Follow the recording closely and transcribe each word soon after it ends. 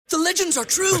The legends are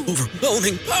true.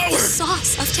 Overwhelming power!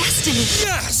 Sauce of destiny.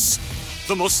 Yes!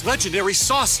 The most legendary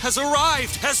sauce has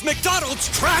arrived as McDonald's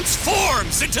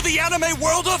transforms into the anime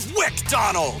world of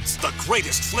WickDonald's. The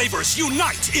greatest flavors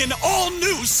unite in all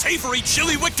new savory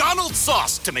chili McDonald's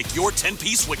sauce to make your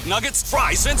 10-piece Wick Nuggets,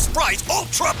 fries, and Sprite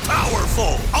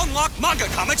ultra-powerful. Unlock manga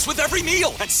comics with every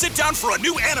meal and sit down for a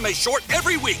new anime short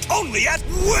every week only at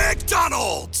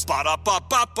WickDonald's.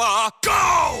 Ba-da-ba-ba-ba,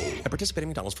 go! At participating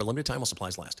McDonald's for a limited time while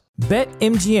supplies last.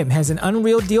 BetMGM has an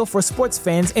unreal deal for sports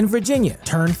fans in Virginia.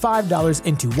 Turn $5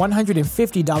 into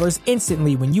 $150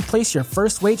 instantly when you place your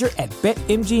first wager at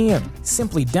BetMGM.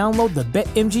 Simply download the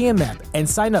BetMGM app and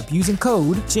sign up using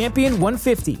code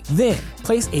Champion150. Then,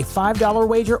 place a $5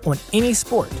 wager on any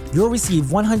sport. You'll receive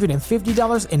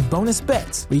 $150 in bonus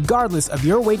bets, regardless of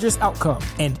your wager's outcome.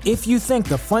 And if you think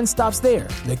the fun stops there,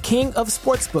 the King of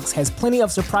Sportsbooks has plenty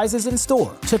of surprises in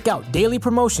store. Check out daily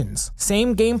promotions,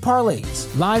 same-game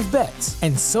parlays, live bets,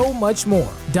 and so much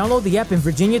more. Download the app in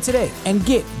Virginia today and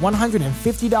get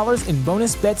 $150 in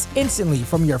bonus bets instantly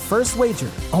from your first wager.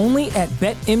 Only at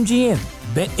BetMGM.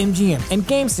 BetMGM and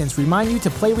GameSense remind you to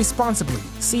play responsibly.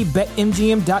 See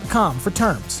BetMGM.com for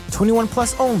terms. 21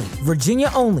 plus only. Virginia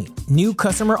only. New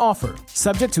customer offer.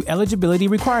 Subject to eligibility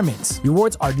requirements.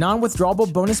 Rewards are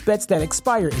non-withdrawable bonus bets that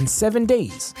expire in 7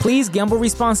 days. Please gamble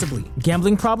responsibly.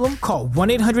 Gambling problem? Call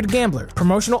 1-800-GAMBLER.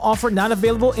 Promotional offer not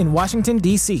available in Washington,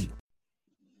 D.C.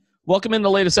 Welcome in the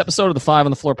latest episode of the Five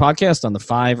on the Floor podcast on the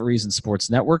 5 Reasons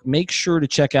Sports Network. Make sure to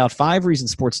check out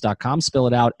 5reasonsports.com. Spell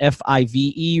it out,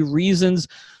 F-I-V-E,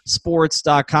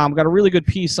 reasonsports.com. We've got a really good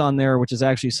piece on there, which is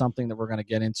actually something that we're going to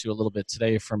get into a little bit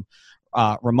today from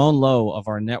Ramon Lowe of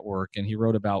our network, and he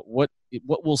wrote about what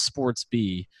will sports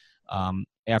be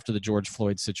after the George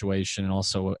Floyd situation and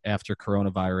also after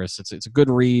coronavirus. It's a good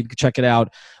read. Check it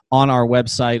out on our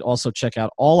website. Also check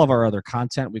out all of our other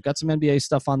content. We've got some NBA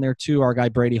stuff on there too. Our guy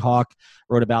Brady Hawk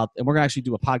wrote about, and we're going to actually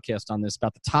do a podcast on this,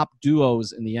 about the top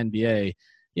duos in the NBA.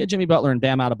 Yeah, Jimmy Butler and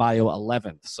Bam Adebayo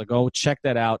 11th. So go check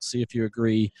that out. See if you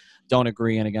agree, don't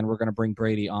agree. And again, we're going to bring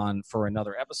Brady on for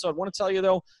another episode. I want to tell you,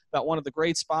 though, about one of the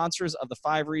great sponsors of the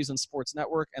 5 Reasons Sports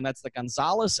Network, and that's the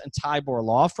Gonzalez and Tybor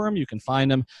Law Firm. You can find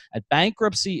them at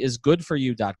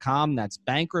bankruptcyisgoodforyou.com. That's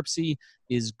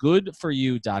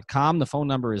bankruptcyisgoodforyou.com. The phone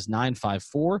number is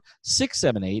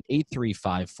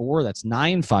 954-678-8354. That's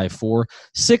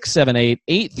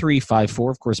 954-678-8354.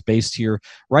 Of course, based here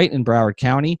right in Broward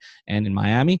County and in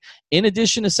Miami. In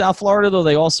addition to South Florida, though,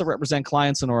 they also represent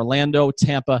clients in Orlando,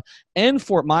 Tampa, and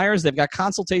Fort Myers. They've got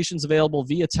consultations available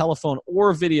via telephone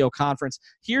or video conference.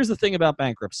 Here's the thing about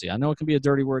bankruptcy. I know it can be a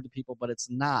dirty word to people, but it's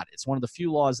not. It's one of the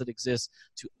few laws that exists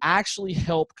to actually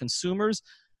help consumers.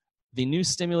 The new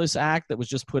Stimulus Act that was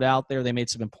just put out there, they made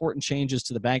some important changes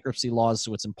to the bankruptcy laws,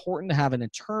 so it's important to have an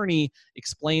attorney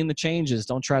explain the changes.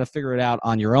 Don't try to figure it out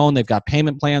on your own. They've got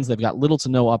payment plans. They've got little to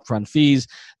no upfront fees.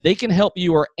 They can help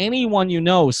you or anyone you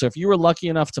know. So if you were lucky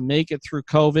enough to make it through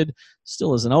COVID,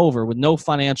 still isn't over, with no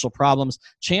financial problems,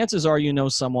 chances are you know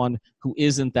someone who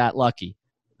isn't that lucky.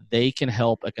 They can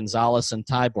help at Gonzalez and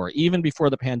Tybor. Even before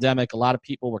the pandemic, a lot of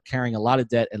people were carrying a lot of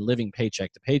debt and living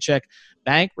paycheck to paycheck.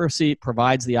 Bankruptcy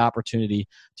provides the opportunity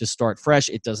to start fresh.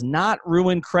 It does not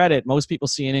ruin credit. Most people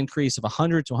see an increase of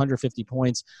 100 to 150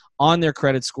 points on their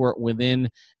credit score within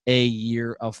a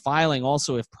year of filing.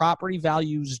 Also, if property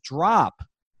values drop,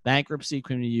 bankruptcy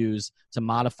can be used to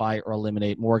modify or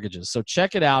eliminate mortgages. So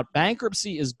check it out.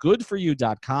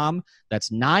 Bankruptcyisgoodforyou.com. That's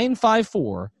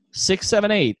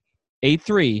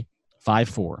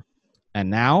 954-678-8354.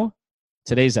 And now,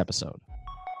 today's episode.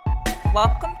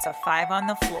 Welcome to 5 on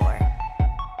the Floor,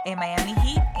 a Miami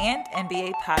Heat and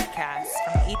NBA podcast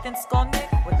from Ethan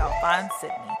Skolnick with Alphonse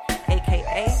Sidney,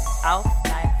 a.k.a.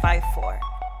 Alf954.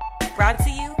 Brought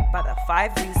to you by the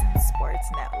 5 Reasons Sports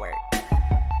Network.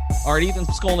 All right, Ethan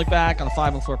Skolnick back on the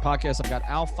 5 on the Floor podcast. I've got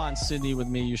Alphonse Sidney with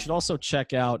me. You should also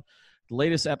check out the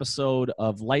latest episode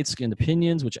of Light Skinned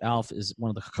Opinions, which Alf is one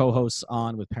of the co-hosts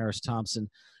on with Paris Thompson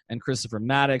and Christopher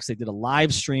Maddox. They did a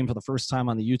live stream for the first time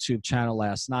on the YouTube channel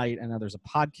last night, and now there's a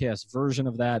podcast version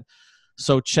of that.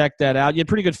 So check that out. You had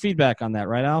pretty good feedback on that,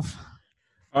 right, Alf?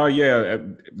 Yeah.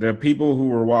 The people who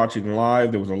were watching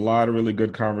live, there was a lot of really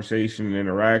good conversation and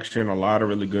interaction, a lot of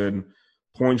really good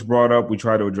points brought up. We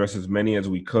tried to address as many as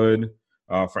we could.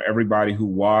 For everybody who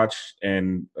watched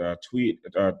and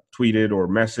tweeted or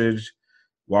messaged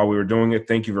while we were doing it,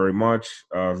 thank you very much.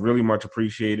 Really much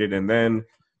appreciated. And then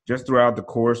just throughout the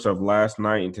course of last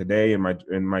night and today in my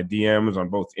DMs on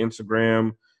both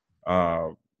Instagram,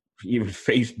 even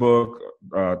Facebook,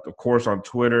 of course on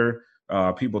Twitter,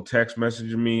 people text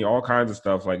messaging me, all kinds of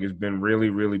stuff. Like, it's been really,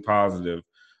 really positive.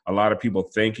 a lot of people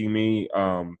thanking me,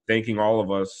 thanking all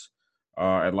of us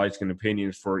at Light Skin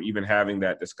Opinions for even having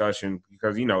that discussion,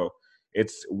 because, you know,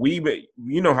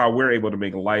 you know how we're able to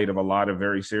make light of a lot of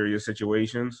very serious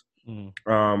situations.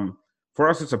 For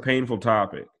us, it's a painful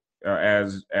topic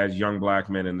as young Black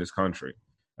men in this country.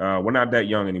 We're not that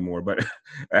young anymore, but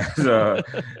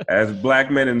as Black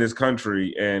men in this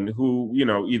country, and who, you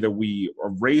know, either we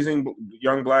are raising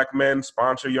young Black men,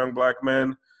 sponsor young Black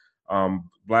men,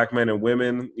 Black men and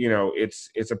women, you know,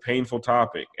 it's a painful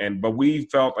topic. But we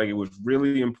felt like it was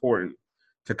really important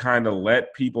to kind of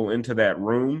let people into that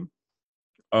room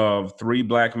of three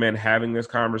Black men having this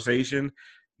conversation.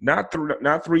 Not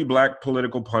three Black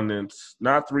political pundits,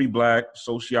 not three Black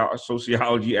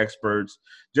sociology experts,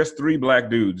 just three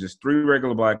Black dudes, just three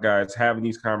regular Black guys having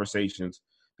these conversations.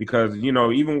 Because, you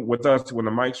know, even with us, when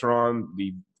the mics are on,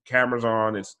 the cameras are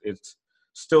on, it's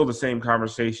still the same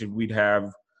conversation we'd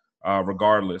have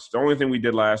regardless. The only thing we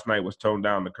did last night was tone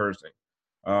down the cursing.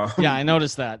 Yeah, I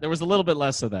noticed that. There was a little bit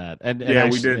less of that. And yeah,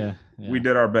 actually, we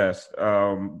did our best.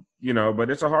 You know, but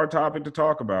it's a hard topic to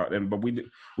talk about. But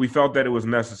we felt that it was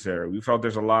necessary. We felt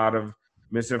there's a lot of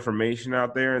misinformation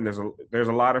out there, and there's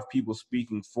a lot of people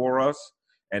speaking for us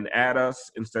and at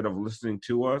us instead of listening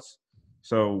to us.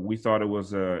 So we thought it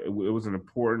was an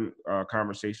important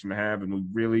conversation to have, and we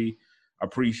really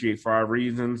appreciate 5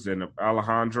 Reasons and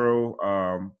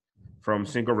Alejandro from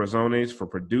Cinco Razones for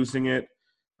producing it.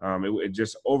 It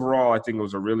just overall, I think it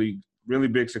was a really, really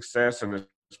big success, and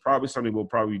it's probably something we'll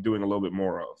probably be doing a little bit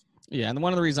more of. Yeah, and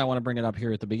one of the reasons I want to bring it up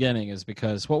here at the beginning is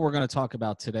because what we're going to talk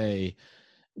about today,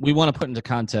 we want to put into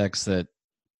context that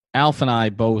Alf and I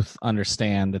both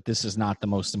understand that this is not the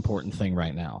most important thing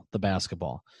right now, the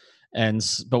basketball.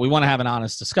 But we want to have an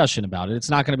honest discussion about it. It's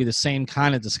not going to be the same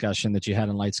kind of discussion that you had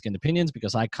in Light Skinned Opinions,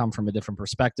 because I come from a different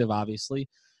perspective, obviously,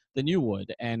 than you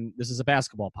would. And this is a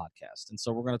basketball podcast. And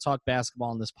so we're going to talk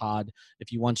basketball in this pod.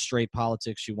 If you want straight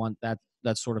politics, you want that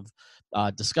sort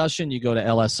of discussion, you go to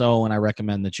LSO, and I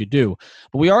recommend that you do.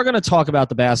 But we are going to talk about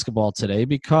the basketball today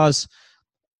because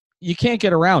you can't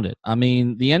get around it. I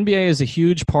mean, the NBA is a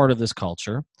huge part of this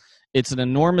culture. It's an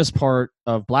enormous part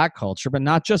of Black culture, but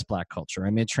not just Black culture.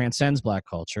 I mean, it transcends Black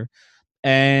culture.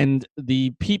 And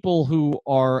the people who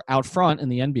are out front in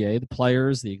the NBA, the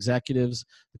players, the executives,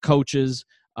 the coaches,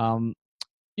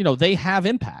 you know, they have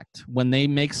impact when they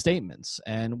make statements.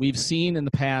 And we've seen in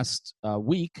the past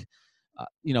week,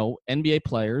 you know, NBA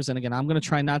players, and again, I'm going to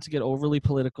try not to get overly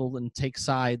political and take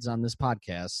sides on this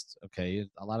podcast, okay?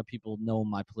 A lot of people know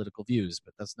my political views,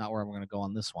 but that's not where we're going to go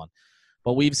on this one.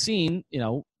 But we've seen, you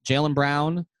know, Jaylen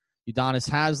Brown, Udonis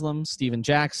Haslem, Steven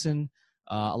Jackson,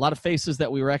 a lot of faces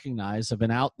that we recognize have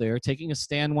been out there taking a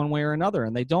stand one way or another,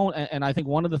 and they don't. And I think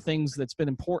one of the things that's been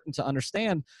important to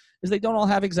understand is they don't all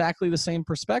have exactly the same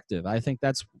perspective. I think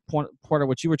that's part of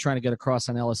what you were trying to get across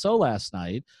on LSO last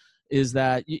night, is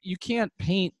that you can't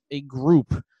paint a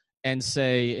group and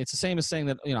say it's the same as saying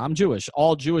that, you know, I'm Jewish.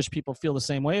 All Jewish people feel the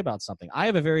same way about something. I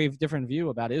have a very different view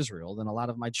about Israel than a lot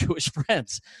of my Jewish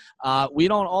friends. We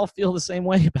don't all feel the same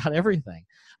way about everything.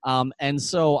 And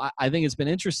so I think it's been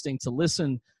interesting to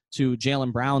listen to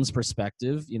Jaylen Brown's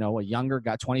perspective, you know, a younger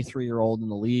guy, 23-year-old in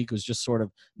the league who's just sort of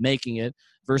making it,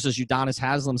 versus Udonis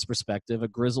Haslem's perspective, a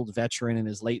grizzled veteran in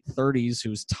his late 30s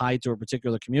who's tied to a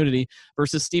particular community,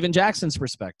 versus Steven Jackson's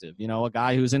perspective, you know, a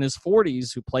guy who's in his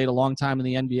 40s who played a long time in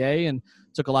the NBA and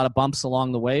took a lot of bumps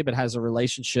along the way, but has a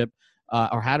relationship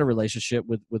or had a relationship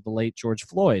with the late George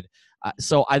Floyd.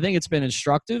 So I think it's been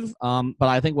instructive, but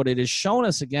I think what it has shown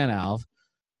us again, Alf,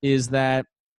 is that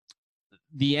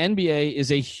the NBA is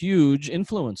a huge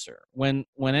influencer. When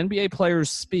NBA players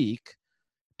speak,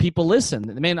 people listen.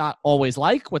 They may not always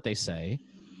like what they say,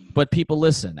 but people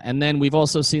listen. And then we've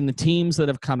also seen the teams that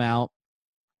have come out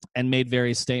and made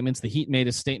various statements. The Heat made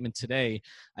a statement today.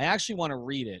 I actually want to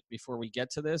read it before we get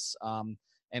to this. And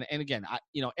again,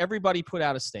 you know, everybody put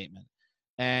out a statement,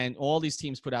 and all these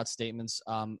teams put out statements.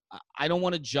 I don't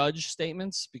want to judge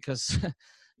statements because,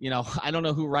 you know, I don't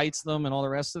know who writes them and all the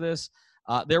rest of this.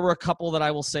 There were a couple that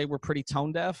I will say were pretty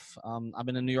tone deaf. I've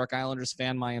been a New York Islanders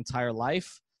fan my entire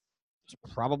life.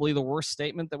 It's probably the worst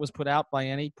statement that was put out by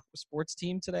any sports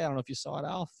team today. I don't know if you saw it,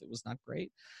 Alf. It was not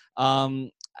great.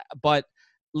 But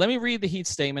let me read the Heat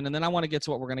statement, and then I want to get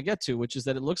to what we're going to get to, which is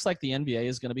that it looks like the NBA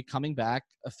is going to be coming back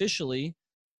officially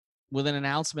with an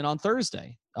announcement on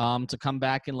Thursday to come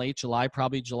back in late July,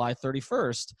 probably July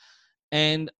 31st.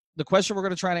 And the question we're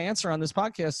going to try to answer on this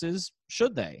podcast is,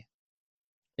 should they?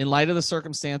 In light of the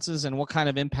circumstances, and what kind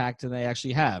of impact do they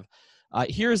actually have?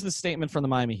 Here's the statement from the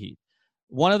Miami Heat.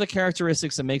 One of the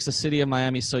characteristics that makes the city of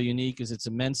Miami so unique is its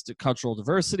immense cultural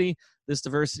diversity. This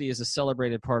diversity is a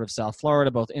celebrated part of South Florida,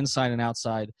 both inside and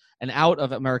outside and out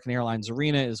of American Airlines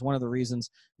Arena. Is one of the reasons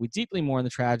we deeply mourn the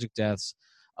tragic deaths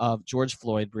of George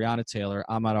Floyd, Breonna Taylor,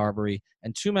 Ahmaud Arbery,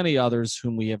 and too many others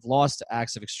whom we have lost to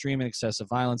acts of extreme and excessive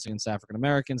violence against African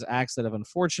Americans, acts that have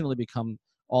unfortunately become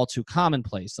all too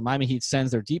commonplace. The Miami Heat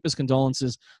sends their deepest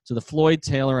condolences to the Floyd,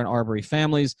 Taylor, and Arbery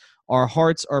families. Our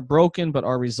hearts are broken, but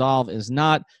our resolve is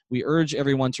not. We urge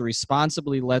everyone to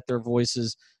responsibly let their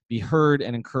voices be heard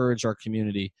and encourage our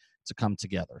community to come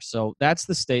together. So that's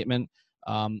the statement.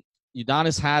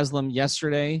 Udonis Haslem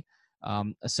yesterday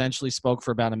essentially spoke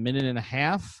for about a minute and a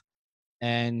half,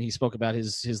 and he spoke about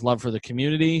his love for the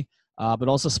community, but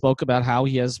also spoke about how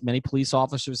he has many police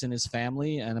officers in his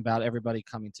family and about everybody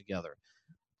coming together.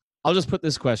 I'll just put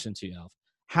this question to you, Alf.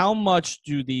 How much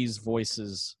do these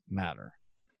voices matter?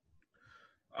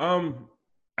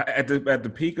 At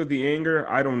the peak of the anger,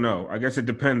 I don't know. I guess it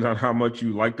depends on how much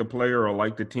you like the player or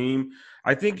like the team.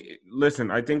 I think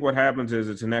what happens is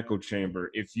it's an echo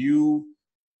chamber. If you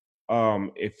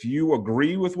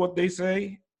agree with what they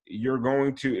say,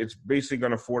 it's basically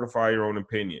going to fortify your own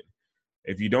opinion.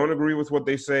 If you don't agree with what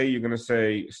they say, you're going to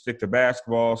say, stick to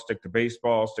basketball, stick to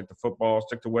baseball, stick to football,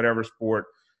 stick to whatever sport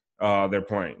they're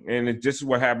playing. And this is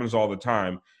what happens all the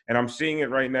time. And I'm seeing it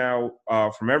right now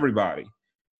from everybody.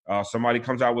 Somebody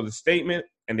comes out with a statement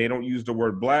and they don't use the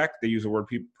word black. They use the word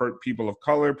people of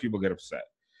color. People get upset.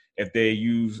 If they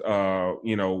use,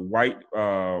 white,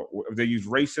 if they use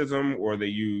racism or they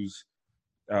use,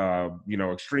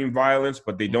 extreme violence,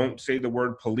 but they don't say the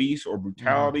word police or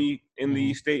brutality in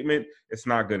the statement, it's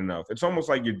not good enough. It's almost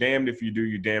like you're damned if you do,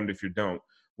 you're damned if you don't.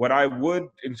 What I would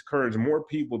encourage more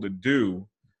people to do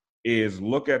is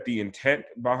look at the intent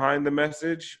behind the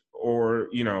message, or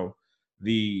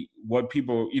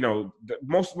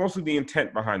mostly the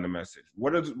intent behind the message.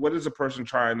 What is a person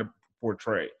trying to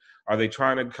portray? Are they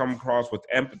trying to come across with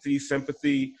empathy,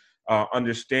 sympathy,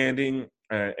 understanding,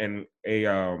 and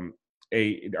are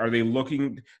they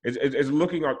looking?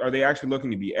 Are they actually looking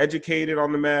to be educated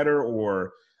on the matter?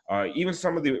 Or even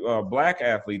some of the black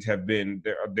athletes have been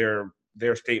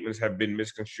their statements have been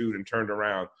misconstrued and turned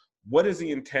around. What is the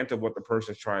intent of what the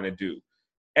person's trying to do?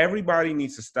 Everybody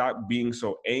needs to stop being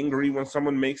so angry when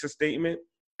someone makes a statement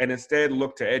and instead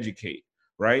look to educate,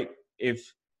 right?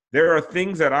 If there are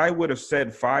things that I would have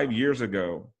said 5 years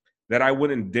ago that I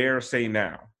wouldn't dare say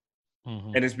now.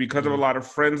 And it's because of a lot of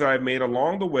friends that I've made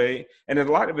along the way. And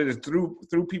a lot of it is through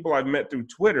people I've met through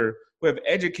Twitter who have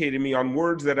educated me on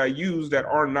words that I use that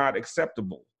are not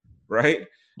acceptable, right?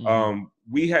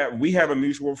 We have a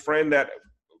mutual friend that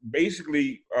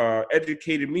basically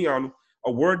educated me on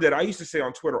a word that I used to say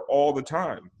on Twitter all the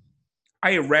time.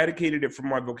 I eradicated it from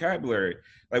my vocabulary.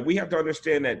 Like, we have to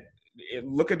understand that,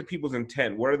 look at the people's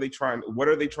intent. What are they trying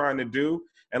to do?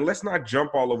 And let's not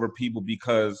jump all over people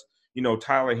because,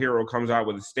 Tyler Hero comes out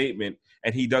with a statement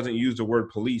and he doesn't use the word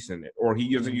police in it, or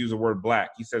he doesn't use the word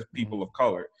black. He says people of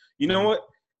color. You know what?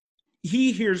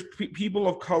 He hears people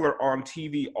of color on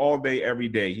TV all day, every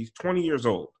day. He's 20 years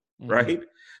old, right?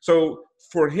 So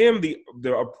for him, the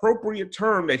appropriate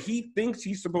term that he thinks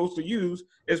he's supposed to use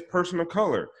is person of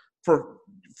color. For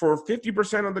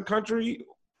 50% of the country,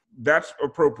 that's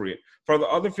appropriate. For the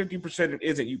other 50%, it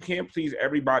isn't. You can't please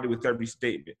everybody with every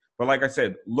statement. But like I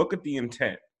said, look at the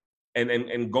intent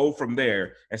and go from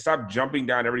there, and stop jumping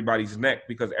down everybody's neck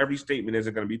because every statement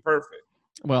isn't going to be perfect.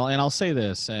 Well, and I'll say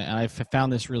this, and I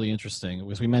found this really interesting,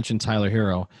 because we mentioned Tyler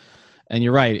Hero, and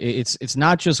you're right. It's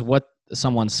not just what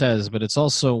someone says, but it's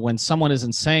also when someone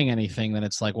isn't saying anything, then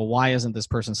it's like, well, why isn't this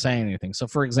person saying anything? So,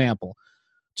 for example,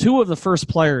 two of the first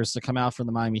players to come out from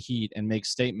the Miami Heat and make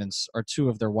statements are two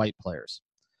of their white players.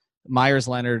 Myers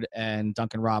Leonard and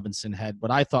Duncan Robinson had what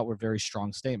I thought were very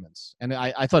strong statements, and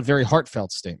I thought very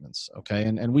heartfelt statements. Okay,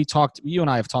 and you and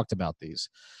I have talked about these.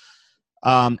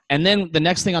 And then the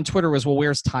next thing on Twitter was, well,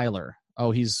 where's Tyler? Oh,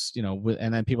 he's,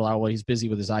 and then people are, well, he's busy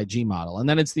with his IG model. And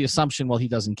then it's the assumption, well, he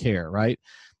doesn't care, right?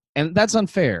 And that's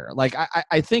unfair. Like,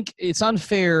 I think it's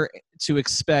unfair to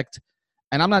expect,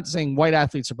 and I'm not saying white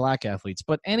athletes or black athletes,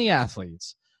 but any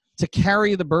athletes, to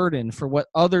carry the burden for what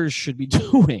others should be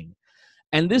doing.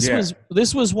 And this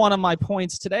was one of my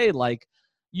points today. Like,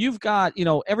 you've got,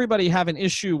 everybody have an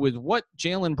issue with what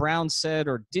Jaylen Brown said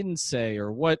or didn't say,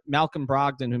 or what Malcolm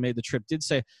Brogdon, who made the trip, did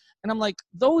say. And I'm like,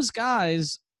 those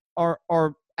guys are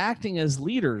acting as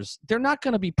leaders. They're not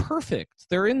going to be perfect.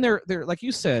 They're like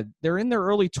you said, they're in their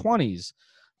early 20s.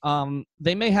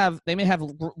 They may have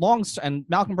long, and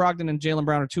Malcolm Brogdon and Jaylen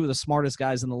Brown are two of the smartest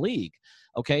guys in the league.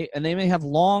 Okay. And they may have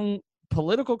long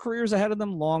political careers ahead of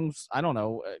them, I don't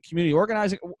know, community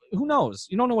organizing. Who knows?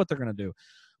 You don't know what they're going to do.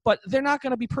 But they're not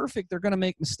going to be perfect. They're going to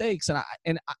make mistakes.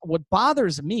 And what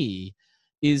bothers me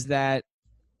is that,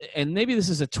 and maybe this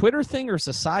is a Twitter thing or a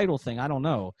societal thing, I don't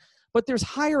know, but there's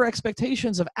higher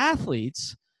expectations of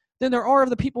athletes than there are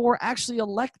of the people who are actually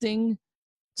electing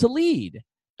to lead.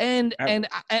 And I'm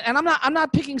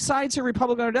not picking sides here,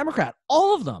 Republican or Democrat.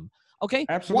 All of them. Okay.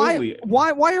 Absolutely.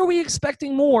 Why are we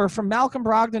expecting more from Malcolm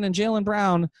Brogdon and Jaylen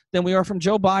Brown than we are from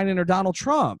Joe Biden or Donald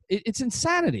Trump? It's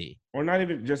insanity. Or not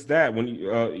even just that. When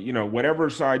whatever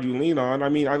side you lean on. I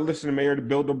mean, I listen to Mayor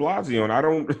Bill de Blasio,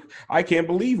 and I can't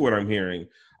believe what I'm hearing.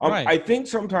 Right. I think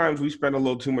sometimes we spend a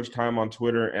little too much time on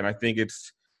Twitter, and I think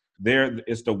it's the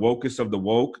wokest of the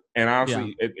woke, and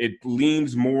honestly, it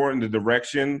leans more in the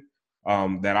direction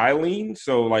that I lean.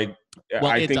 So like,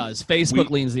 well, it does. Facebook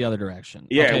leans the other direction.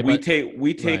 Yeah, okay,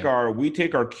 we take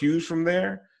our cues from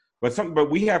there. But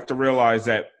we have to realize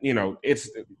that, it's,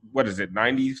 what is it,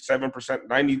 97%,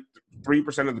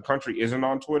 93% of the country isn't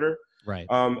on Twitter. Right.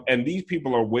 And these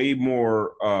people are way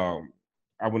more,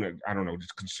 I don't know,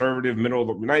 just conservative,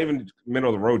 not even middle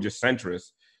of the road, just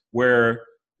centrist, where,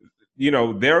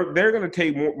 they're going to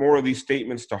take more of these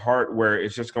statements to heart, where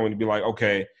it's just going to be like,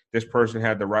 okay, this person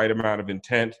had the right amount of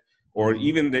intent, or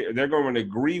even they're going to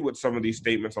agree with some of these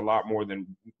statements a lot more than,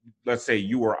 let's say,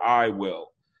 you or I will.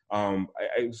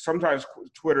 Sometimes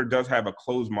Twitter does have a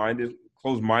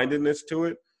closed-mindedness to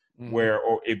it, where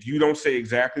if you don't say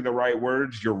exactly the right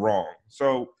words, you're wrong.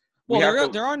 So,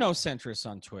 there are no centrists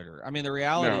on Twitter. I mean, the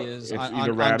reality is it's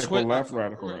either radical on left,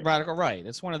 radical right. Radical right.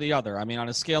 It's one or the other. I mean, on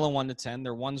a scale of 1 to 10,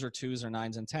 they're 1s or 2s or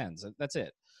 9s and 10s. That's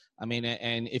it. I mean,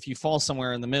 and if you fall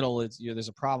somewhere in the middle, there's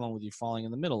a problem with you falling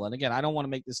in the middle. And again, I don't want to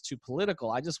make this too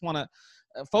political. I just want to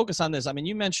focus on this. I mean,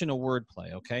 you mentioned a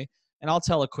wordplay, okay? And I'll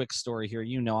tell a quick story here.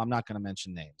 I'm not going to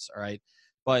mention names, all right?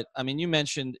 But, I mean, you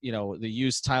mentioned,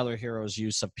 Tyler Herro's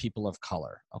use of people of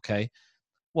color, okay?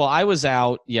 Well, I was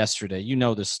out yesterday. You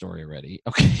know this story already,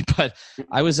 okay? But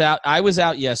I was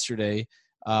out yesterday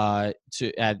at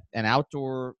an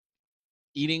outdoor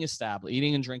eating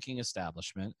and drinking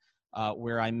establishment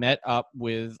where I met up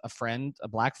with a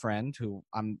black friend who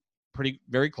I'm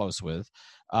very close with,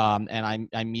 and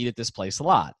I meet at this place a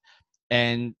lot.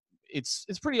 And it's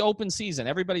pretty open season.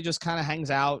 Everybody just kind of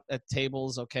hangs out at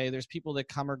tables, okay? There's people that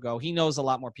come or go. He knows a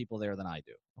lot more people there than I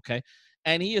do, okay?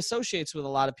 And he associates with a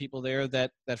lot of people there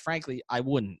that frankly, I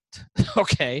wouldn't,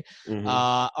 okay? Mm-hmm.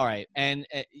 All right. And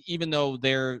even though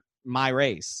they're my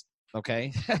race,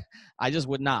 okay? I just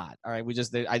would not, all right?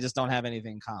 I just don't have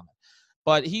anything in common.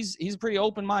 But he's pretty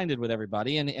open-minded with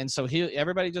everybody, and so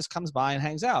everybody just comes by and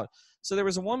hangs out. So there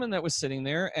was a woman that was sitting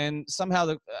there, and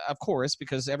somehow, of course,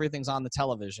 because everything's on the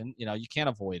television, you can't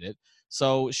avoid it.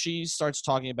 So she starts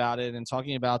talking about it and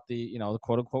talking about the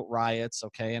quote-unquote riots,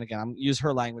 okay? And again, I'm use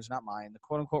her language, not mine. The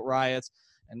quote-unquote riots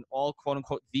and all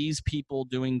quote-unquote these people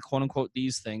doing quote-unquote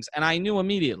these things. And I knew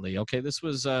immediately, okay, this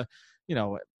was, a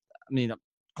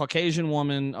Caucasian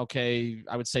woman, okay,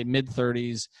 I would say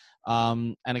mid-30s.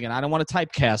 And again, I don't want to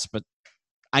typecast, but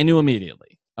I knew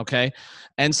immediately. Okay.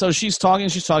 And so she's talking,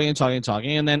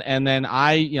 and then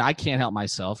I can't help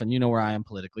myself, and you know where I am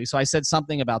politically. So I said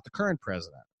something about the current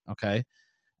president. Okay.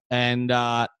 And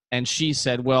she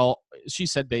said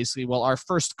basically, well, our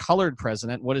first colored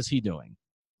president, what is he doing?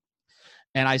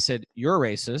 And I said, you're a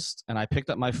racist. And I picked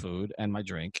up my food and my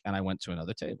drink and I went to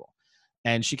another table.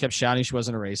 And she kept shouting she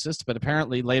wasn't a racist. But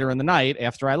apparently later in the night,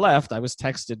 after I left, I was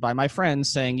texted by my friends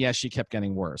saying, yes, she kept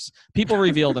getting worse. People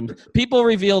reveal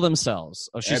themselves.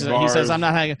 Oh, he says, I'm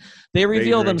not hanging. They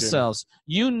reveal themselves.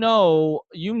 You know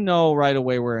right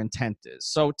away where intent is.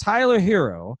 So Tyler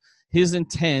Herro, his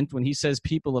intent when he says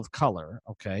people of color,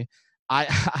 okay,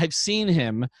 I've seen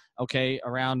him, okay,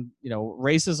 around,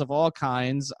 races of all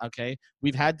kinds, okay.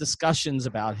 We've had discussions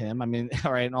about him. I mean,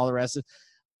 all right, and all the rest.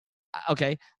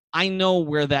 Okay. I know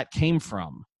where that came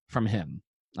from him,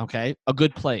 okay? A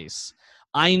good place.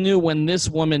 I knew when this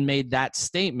woman made that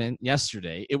statement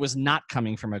yesterday, it was not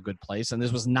coming from a good place, and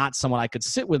this was not someone I could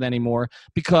sit with anymore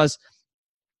because,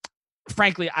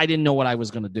 frankly, I didn't know what I was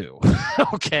going to do,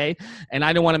 okay? And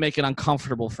I didn't want to make it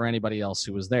uncomfortable for anybody else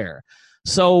who was there.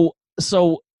 So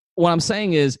what I'm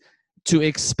saying is, to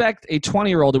expect a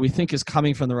 20-year-old that we think is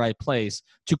coming from the right place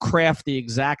to craft the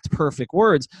exact perfect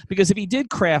words, because if he did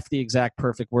craft the exact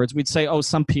perfect words, we'd say, oh,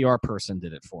 some PR person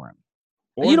did it for him.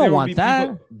 Or you don't want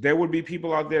that. There would be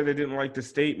people out there that didn't like the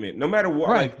statement. No matter what.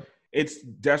 Right. Like,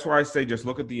 That's why I say just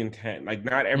look at the intent. Like,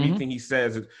 not everything he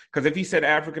says, because if he said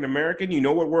African American, you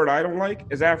know what word I don't like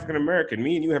is African American.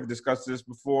 Me and you have discussed this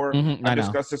before. I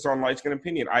discussed this on Light Skin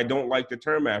Opinion. I don't like the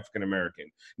term African American.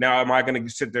 Now, am I going to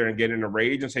sit there and get in a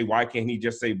rage and say, why can't he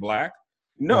just say black?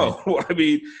 No, right. I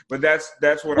mean, but that's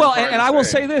what. Well, and I will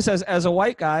say this as a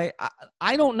white guy,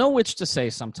 I don't know which to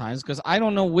say sometimes because I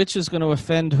don't know which is going to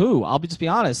offend who. I'll just be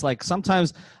honest. Like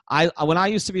sometimes when I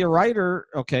used to be a writer,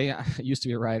 I used to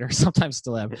be a writer, sometimes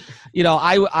still am.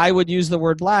 I would use the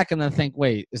word black and then think,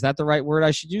 wait, is that the right word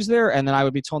I should use there? And then I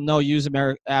would be told, no, use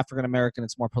African American.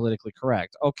 It's more politically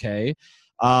correct. Okay,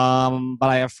 but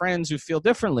I have friends who feel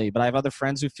differently, but I have other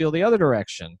friends who feel the other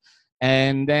direction,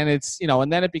 and then it's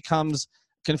and then it becomes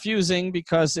confusing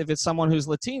because if it's someone who's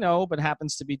Latino but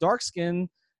happens to be dark skinned,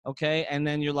 and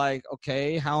then you're like,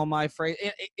 okay, how am I phrased?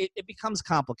 It becomes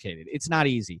complicated. It's not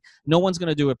easy. No one's going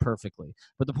to do it perfectly.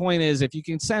 But the point is, if you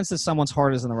can sense that someone's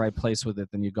heart is in the right place with it,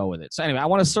 then you go with it. So anyway, I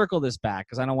want to circle this back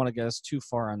because I don't want to get us too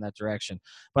far in that direction.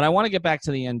 But I want to get back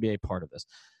to the NBA part of this.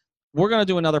 We're going to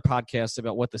do another podcast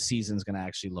about what the season's going to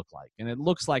actually look like. And it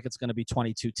looks like it's going to be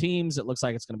 22 teams. It looks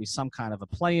like it's going to be some kind of a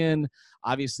play-in.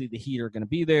 Obviously, the Heat are going to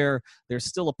be there. There's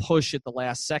still a push at the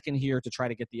last second here to try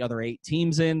to get the other 8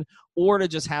 teams in or to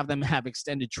just have them have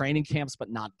extended training camps but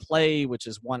not play, which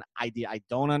is one idea I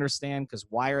don't understand because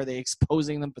why are they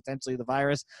exposing them potentially to the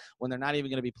virus when they're not even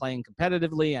going to be playing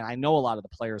competitively? And I know a lot of the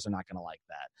players are not going to like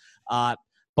that.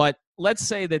 But let's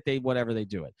say that whatever they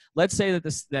do it. Let's say that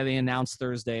that they announce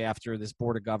Thursday after this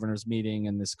Board of Governors meeting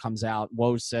and this comes out,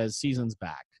 Woj says season's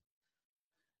back.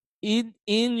 In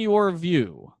your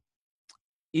view,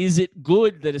 is it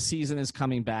good that a season is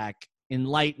coming back in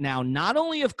light now not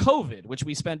only of COVID, which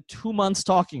we spent 2 months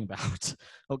talking about,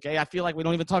 I feel like we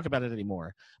don't even talk about it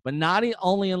anymore, but not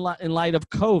only in light of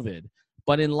COVID,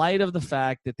 but in light of the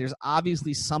fact that there's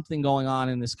obviously something going on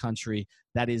in this country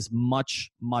that is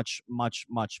much, much, much,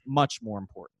 much, much more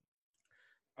important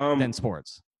than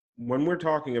sports. When you're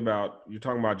talking about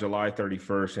July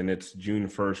 31st and it's June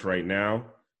 1st right now,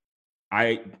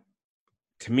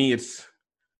 to me,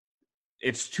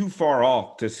 it's too far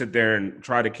off to sit there and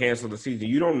try to cancel the season.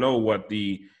 You don't know what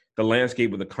the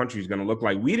landscape of the country is going to look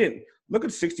like. We didn't look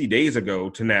at 60 days ago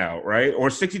to now, right?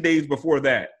 Or 60 days before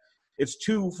that. It's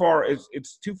too far.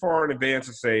 It's too far in advance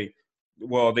to say,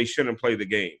 well, they shouldn't play the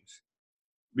games,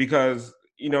 because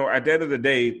at the end of the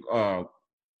day,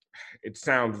 it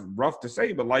sounds rough to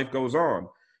say, but life goes on.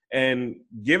 And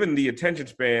given the attention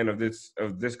span of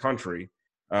this country,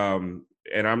 and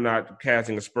I'm not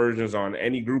casting aspersions on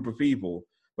any group of people,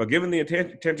 but given the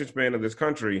attention span of this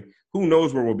country, who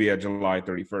knows where we'll be at July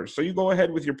 31st? So you go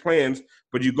ahead with your plans,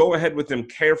 but you go ahead with them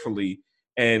carefully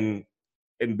and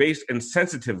based and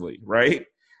sensitively, right?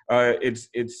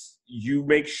 It's you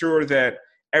make sure that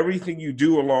everything you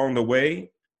do along the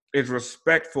way is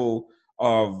respectful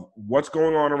of what's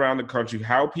going on around the country,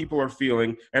 how people are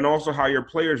feeling, and also how your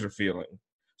players are feeling.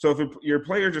 So if your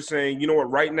players are saying, you know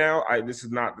what, right now, this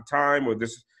is not the time, or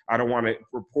I don't want to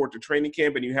report to training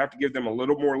camp, and you have to give them a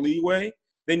little more leeway,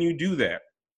 then you do that.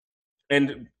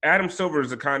 And Adam Silver is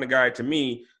the kind of guy, to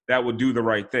me, that would do the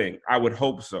right thing. I would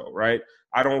hope so, right?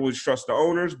 I don't always trust the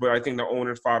owners, but I think the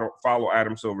owners follow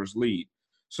Adam Silver's lead.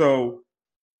 So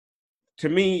to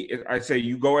me, I say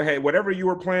you go ahead, whatever you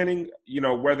were planning,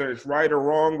 whether it's right or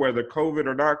wrong, whether COVID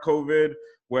or not COVID,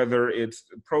 whether it's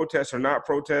protest or not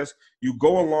protest, you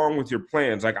go along with your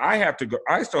plans. Like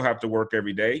I still have to work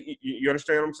every day. You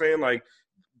understand what I'm saying? Like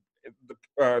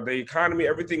the economy,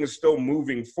 everything is still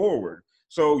moving forward.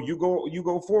 So you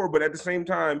go forward, but at the same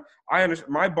time,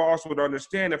 my boss would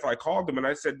understand if I called him and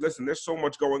I said, listen, there's so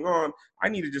much going on, I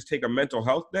need to just take a mental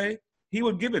health day. He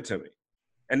would give it to me.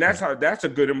 And that's a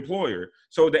good employer.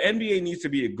 So the NBA needs to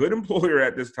be a good employer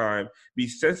at this time, be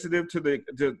sensitive to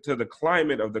the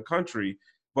climate of the country,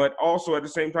 but also at the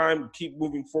same time, keep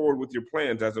moving forward with your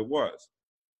plans as it was.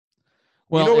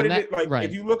 Well, right.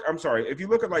 If you look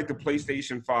at like the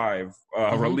PlayStation 5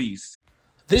 release.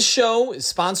 This show is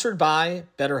sponsored by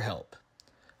BetterHelp.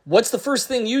 What's the first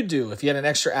thing you'd do if you had an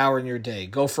extra hour in your day?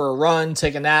 Go for a run,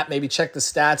 take a nap, maybe check the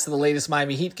stats of the latest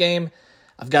Miami Heat game?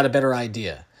 I've got a better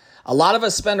idea. A lot of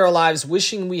us spend our lives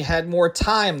wishing we had more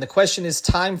time. The question is,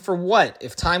 time for what?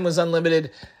 If time was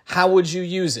unlimited, how would you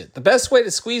use it? The best way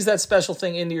to squeeze that special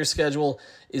thing into your schedule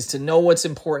is to know what's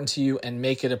important to you and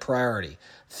make it a priority.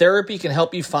 Therapy can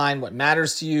help you find what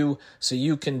matters to you so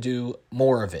you can do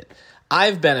more of it.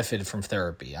 I've benefited from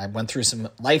therapy. I went through some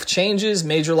life changes,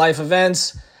 major life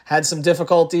events, had some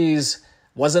difficulties.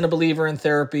 Wasn't a believer in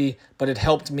therapy, but it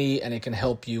helped me and it can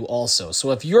help you also.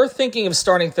 So if you're thinking of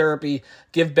starting therapy,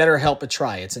 give BetterHelp a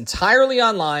try. It's entirely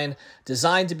online,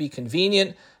 designed to be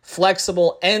convenient,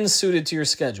 flexible, and suited to your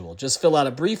schedule. Just fill out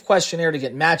a brief questionnaire to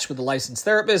get matched with a licensed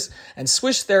therapist and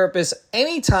switch therapists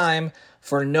anytime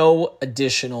for no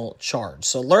additional charge.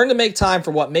 So learn to make time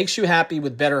for what makes you happy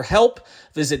with BetterHelp.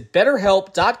 Visit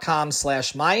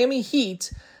betterhelp.com/Miami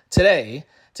Heat today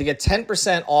to get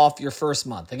 10% off your first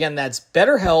month. Again, that's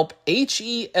BetterHelp,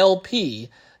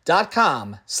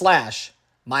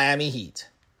 HELP.com/Miami Heat.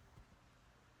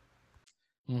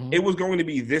 It was going to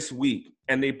be this week,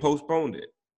 and they postponed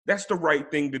it. That's the right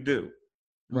thing to do.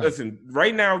 Right. Listen,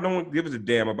 right now, no one gives a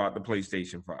damn about the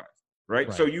PlayStation 5,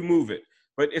 right? So you move it.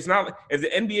 But it's not – if the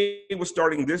NBA was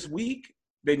starting this week,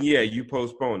 then, yeah, you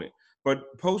postpone it.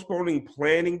 But postponing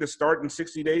planning to start in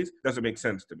 60 days doesn't make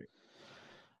sense to me.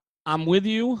 I'm with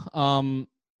you on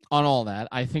all that.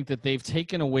 I think that they've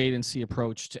taken a wait-and-see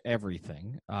approach to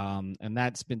everything, and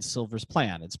that's been Silver's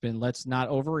plan. It's been let's not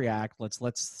overreact,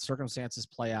 let's circumstances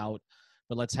play out,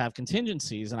 but let's have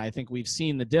contingencies. And I think we've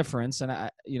seen the difference, and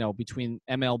between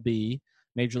MLB,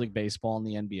 Major League Baseball, and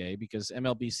the NBA, because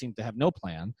MLB seemed to have no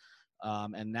plan,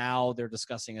 and now they're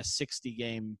discussing a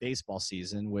 60-game baseball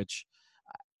season, which –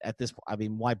 at this point, I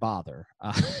mean, why bother?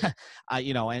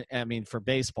 For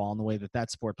baseball and the way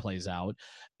that sport plays out.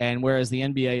 And whereas the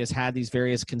NBA has had these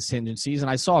various contingencies,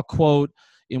 and I saw a quote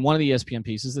in one of the ESPN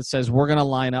pieces that says, we're going to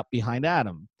line up behind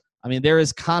Adam. I mean, there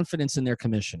is confidence in their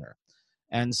commissioner.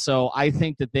 And so I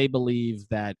think that they believe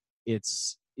that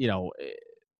it's,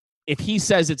 if he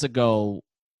says it's a go,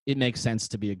 it makes sense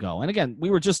to be a go. And again, we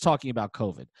were just talking about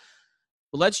COVID.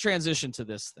 But let's transition to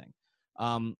this thing.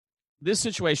 This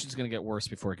situation is going to get worse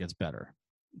before it gets better,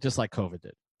 just like COVID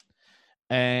did.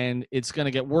 And it's going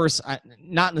to get worse,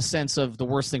 not in the sense of the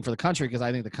worst thing for the country, because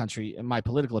I think the country, in my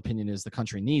political opinion, is the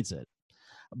country needs it.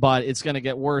 But it's going to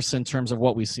get worse in terms of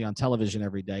what we see on television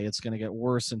every day. It's going to get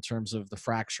worse in terms of the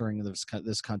fracturing of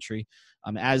this country.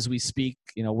 As we speak,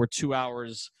 we're 2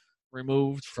 hours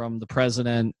removed from the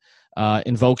president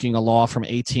invoking a law from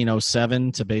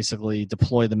 1807 to basically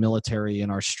deploy the military in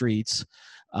our streets.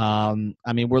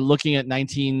 We're looking at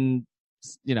 1960s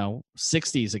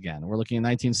again. We're looking at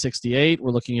 1968.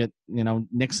 We're looking at,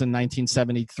 Nixon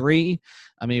 1973.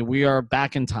 We are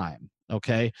back in time.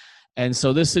 Okay. And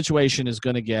so this situation is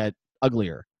going to get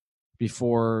uglier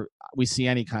before we see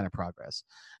any kind of progress.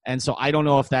 And so I don't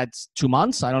know if that's 2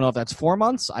 months. I don't know if that's 4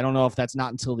 months. I don't know if that's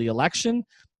not until the election.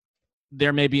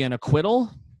 There may be an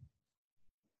acquittal.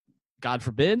 God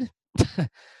forbid.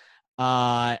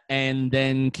 And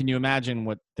then can you imagine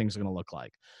what things are going to look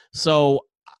like? So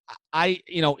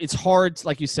it's hard,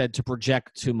 like you said, to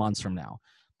project 2 months from now.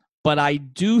 But I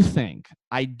do think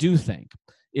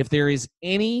if there is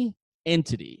any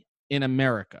entity in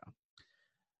America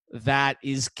that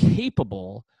is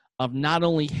capable of not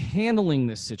only handling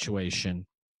this situation,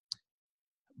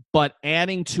 but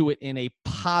adding to it in a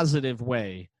positive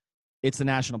way, it's the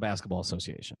National Basketball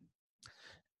Association.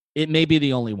 It may be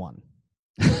the only one.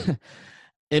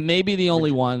 It may be the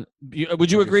only one.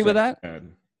 Would you agree with that?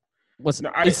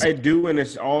 I do, and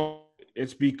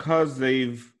it's because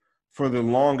they've, for the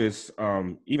longest,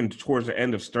 even towards the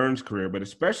end of Stern's career, but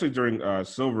especially during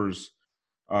Silver's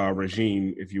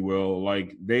regime, if you will,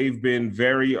 like they've been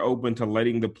very open to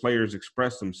letting the players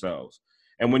express themselves.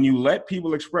 And when you let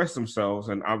people express themselves,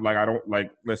 and I don't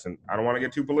want to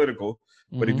get too political,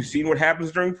 but if you've seen what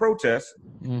happens during protests,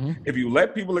 if you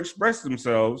let people express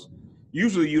themselves,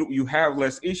 usually you have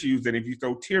less issues than if you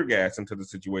throw tear gas into the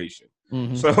situation.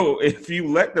 So if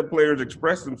you let the players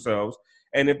express themselves,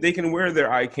 and if they can wear their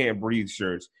I Can't Breathe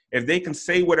shirts, if they can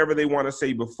say whatever they want to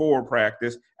say before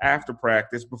practice, after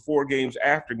practice, before games,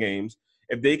 after games,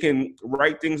 if they can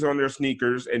write things on their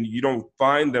sneakers and you don't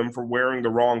fine them for wearing the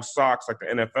wrong socks like the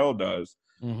NFL does,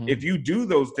 if you do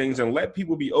those things and let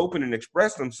people be open and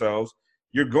express themselves,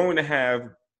 you're going to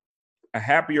have a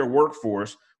happier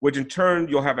workforce, which in turn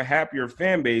you'll have a happier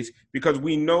fan base because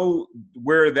we know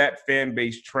where that fan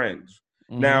base trends.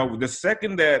 Now, the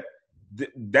second that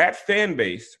that fan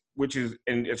base, which is,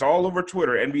 and it's all over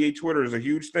Twitter, NBA Twitter is a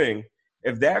huge thing.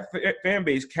 If that fan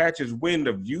base catches wind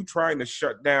of you trying to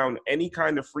shut down any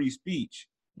kind of free speech,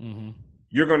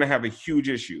 you're going to have a huge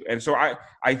issue. And so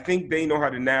I think they know how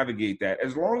to navigate that.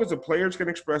 As long as the players can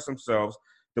express themselves,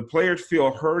 the players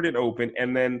feel heard and open,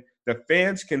 and then the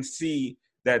fans can see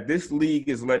that this league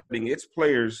is letting its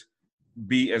players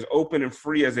be as open and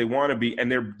free as they want to be,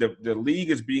 and the league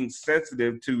is being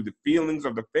sensitive to the feelings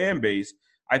of the fan base,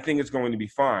 I think it's going to be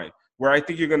fine. Where I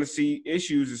think you're going to see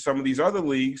issues in some of these other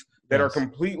leagues that are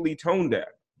completely tone deaf.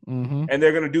 Mm-hmm. And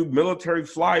they're going to do military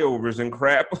flyovers and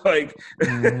crap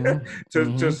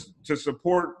to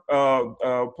support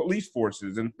police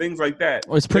forces and things like that.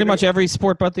 Well, it's pretty much every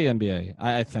sport but the NBA,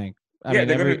 I think. They're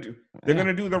going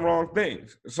to do the wrong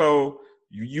things. So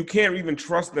you can't even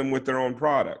trust them with their own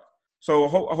product. So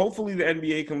hopefully the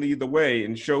NBA can lead the way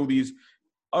and show these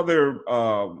other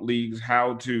leagues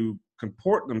how to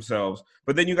comport themselves.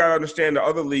 But then you got to understand the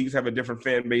other leagues have a different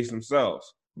fan base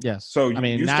themselves. Yes. So the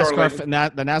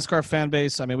NASCAR fan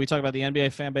base, we talk about the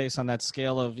NBA fan base on that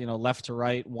scale of, left to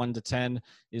right, 1 to 10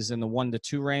 is in the 1 to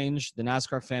 2 range. The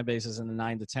NASCAR fan base is in the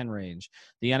 9 to 10 range.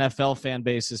 The NFL fan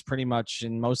base is pretty much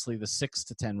in mostly the 6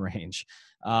 to 10 range.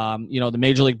 The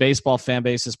Major League Baseball fan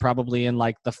base is probably in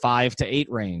like the 5 to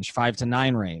 8 range, 5 to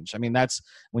 9 range. That's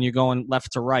when you're going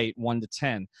left to right, 1 to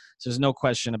 10. So there's no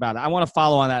question about it. I want to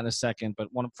follow on that in a second, but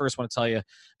first want to tell you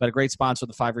about a great sponsor of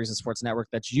the 5 Reasons Sports Network.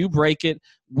 That's You Break It,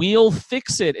 Wheel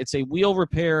Fix It. It's a wheel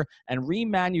repair and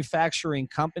remanufacturing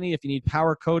company. If you need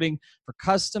power coating for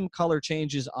custom color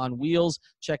changes on wheels,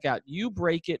 check out You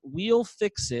Break It, Wheel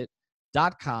Fix It.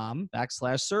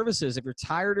 .com/services. If you're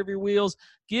tired of your wheels,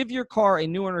 give your car a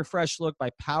new and refreshed look by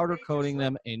powder coating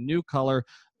them a new color.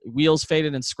 Wheels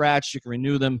faded and scratched, you can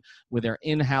renew them with their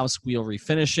in-house wheel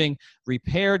refinishing.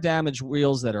 Repair damaged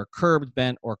wheels that are curbed,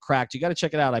 bent, or cracked. You got to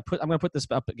check it out. I'm going to put this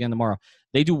up again tomorrow.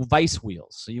 They do Vice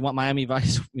wheels. So you want Miami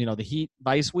Vice, the Heat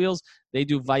Vice wheels. They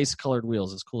do Vice colored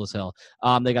wheels. It's cool as hell.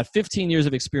 They got 15 years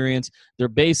of experience. They're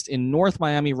based in North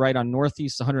Miami, right on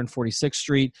Northeast 146th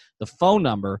Street. The phone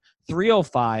number,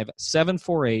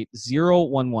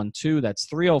 305-748-0112. That's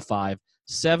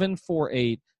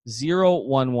 305-748-0112.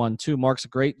 0112. Mark's a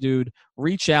great dude.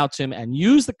 Reach out to him and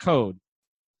use the code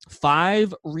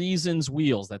 5 Reasons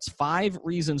Wheels. That's 5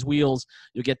 Reasons Wheels.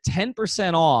 You'll get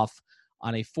 10% off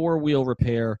on a 4-wheel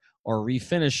repair or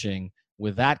refinishing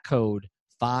with that code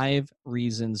 5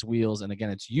 Reasons Wheels. And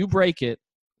again, it's You Break It,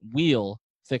 Wheel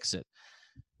Fix It.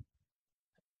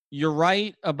 You're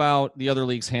right about the other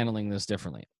leagues handling this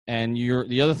differently. And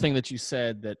the other thing that you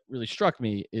said that really struck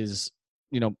me is,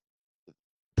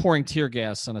 pouring tear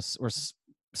gas on a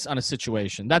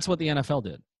situation. That's what the NFL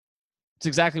did. It's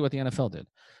exactly what the NFL did.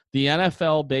 The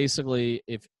NFL basically,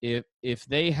 if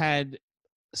they had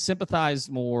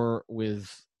sympathized more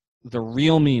with the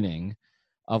real meaning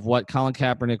of what Colin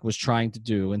Kaepernick was trying to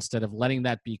do, instead of letting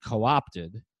that be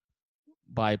co-opted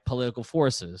by political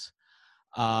forces,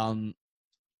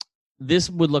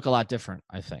 this would look a lot different,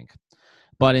 I think.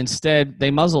 But instead, they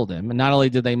muzzled him. And not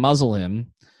only did they muzzle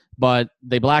him, but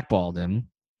they blackballed him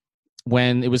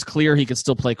when it was clear he could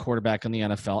still play quarterback in the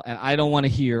NFL. And I don't want to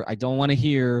hear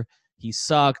he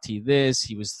sucked, he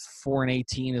was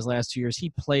 4-18 his last 2 years.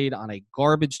 He played on a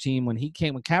garbage team. When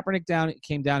Kaepernick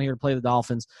came down here to play the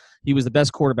Dolphins, he was the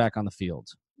best quarterback on the field.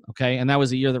 Okay. And that was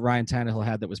the year that Ryan Tannehill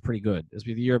had that was pretty good. It was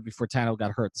the year before Tannehill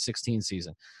got hurt, the 16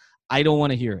 season. I don't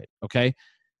want to hear it. Okay.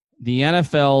 The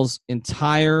NFL's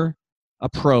entire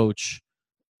approach,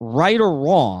 right or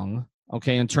wrong,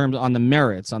 okay, in terms on the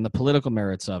merits, on the political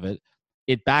merits of it,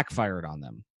 it backfired on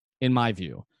them, in my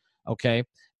view. Okay.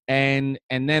 And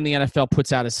then the NFL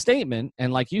puts out a statement,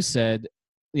 and like you said,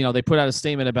 they put out a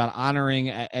statement about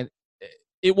honoring, and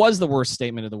it was the worst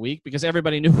statement of the week because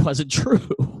everybody knew it wasn't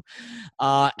true.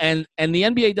 And the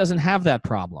NBA doesn't have that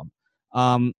problem.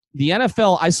 The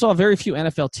NFL, I saw very few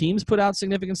NFL teams put out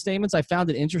significant statements. I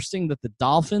found it interesting that the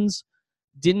Dolphins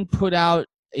didn't put out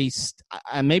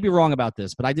I may be wrong about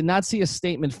this, but I did not see a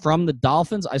statement from the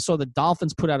Dolphins. I saw the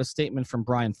Dolphins put out a statement from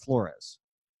Brian Flores,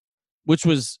 which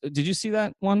was, did you see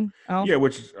that one, Al? Yeah,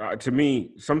 which to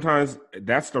me, sometimes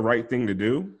that's the right thing to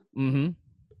do. Mm-hmm.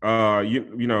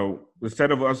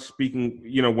 Instead of us speaking,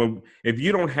 if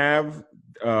you don't have,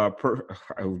 I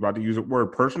was about to use a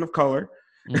word, person of color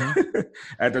mm-hmm.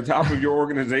 at the top of your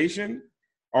organization,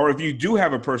 or if you do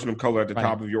have a person of color at the right.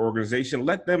 top of your organization,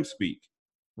 let them speak.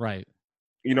 Right.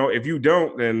 If you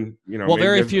don't, then, Well,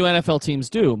 very few NFL teams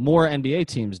do. More NBA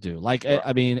teams do. Like,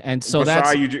 right. And so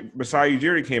Masai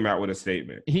Ujiri came out with a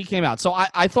statement. He came out. So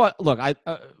I thought, look,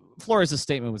 Flores'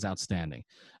 statement was outstanding.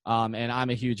 And I'm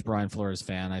a huge Brian Flores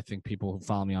fan. I think people who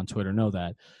follow me on Twitter know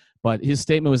that. But his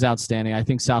statement was outstanding. I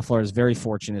think South Florida is very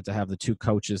fortunate to have the 2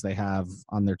 coaches they have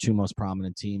on their 2 most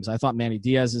prominent teams. I thought Manny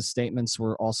Diaz's statements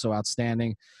were also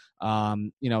outstanding.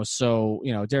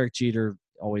 Derek Jeter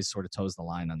always sort of toes the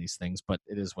line on these things, but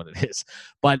it is what it is.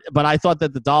 But I thought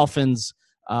that the Dolphins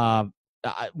were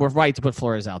right to put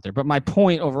Flores out there. But my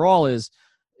point overall is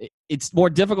it's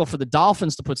more difficult for the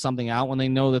Dolphins to put something out when they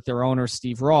know that their owner,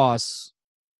 Steve Ross,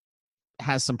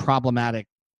 has some problematic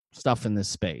stuff in this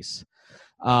space.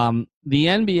 The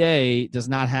NBA does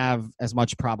not have as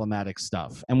much problematic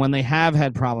stuff. And when they have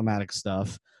had problematic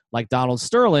stuff, like Donald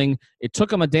Sterling, it took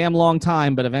them a damn long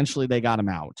time, but eventually they got him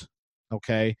out.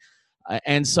 Okay?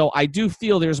 And so I do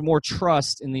feel there's more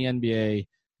trust in the NBA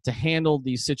to handle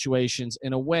these situations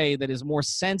in a way that is more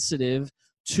sensitive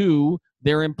to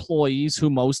their employees who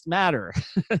most matter,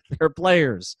 their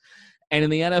players. And in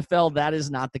the NFL, that is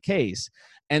not the case.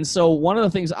 And so one of the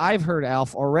things I've heard,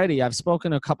 Alf, already, I've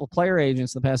spoken to a couple player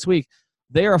agents in the past week,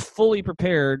 they are fully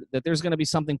prepared that there's going to be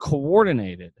something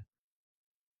coordinated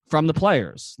from the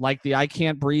players, like the I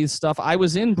Can't Breathe stuff. I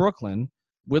was in Brooklyn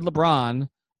with LeBron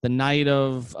the night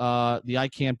of the I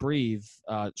Can't Breathe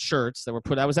shirts that were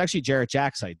put. That was actually Jarrett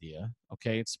Jack's idea.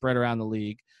 Okay, it spread around the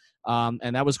league,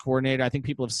 and that was coordinated. I think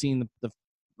people have seen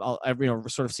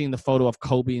sort of seen the photo of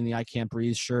Kobe in the I Can't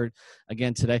Breathe shirt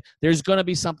again today. There's going to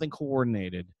be something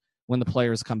coordinated when the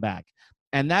players come back.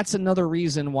 And that's another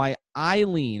reason why I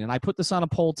lean, and I put this on a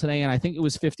poll today, and I think it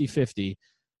was 50-50.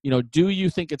 Do you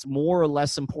think it's more or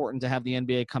less important to have the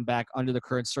NBA come back under the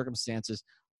current circumstances?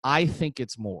 I think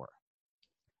it's more.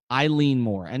 I lean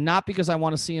more. And not because I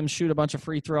want to see him shoot a bunch of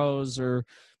free throws or,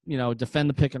 defend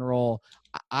the pick and roll.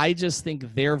 I just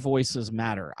think their voices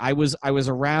matter. I was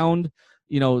around,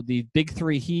 the Big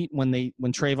Three Heat when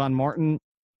Trayvon Martin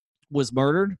was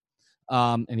murdered,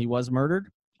 and he was murdered.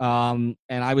 And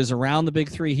I was around the Big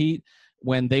Three Heat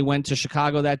when they went to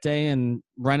Chicago that day and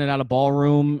rented out a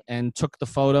ballroom and took the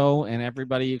photo, and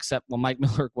everybody except, Mike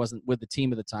Miller wasn't with the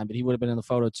team at the time, but he would have been in the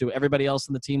photo too. Everybody else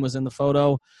in the team was in the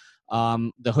photo.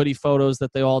 The hoodie photos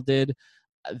that they all did,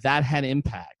 that had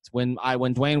impact. When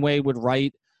Dwayne Wade would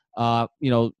write,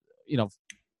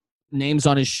 names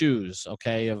on his shoes,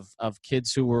 okay, of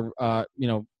kids who were,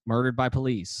 murdered by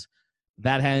police,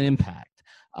 that had an impact.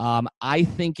 I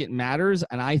think it matters,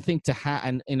 and I think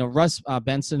Russ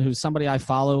Benson, who's somebody I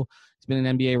follow, he's been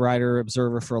an NBA writer,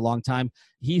 observer for a long time.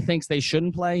 He thinks they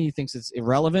shouldn't play. He thinks it's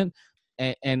irrelevant,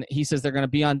 and he says they're going to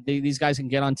be on. These guys can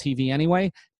get on TV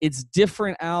anyway. It's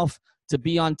different, Alf, to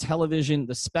be on television.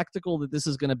 The spectacle that this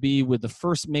is going to be with the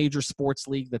first major sports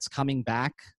league that's coming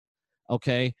back,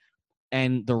 okay.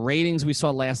 And the ratings we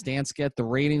saw Last Dance get, the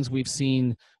ratings we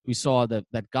saw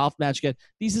that golf match get,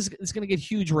 it's going to get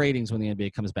huge ratings when the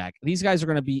NBA comes back. These guys are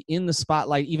going to be in the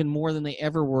spotlight even more than they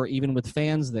ever were, even with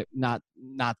fans that not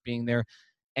being there.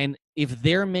 And if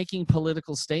they're making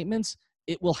political statements,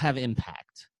 it will have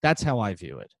impact. That's how I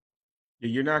view it.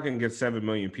 You're not going to get 7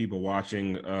 million people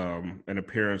watching an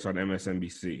appearance on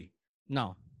MSNBC.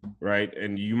 No. Right?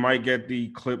 And you might get the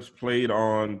clips played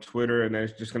on Twitter, and then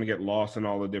it's just going to get lost in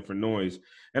all the different noise.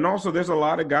 And also, there's a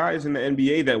lot of guys in the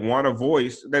NBA that want a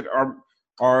voice that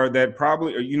are that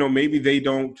probably, maybe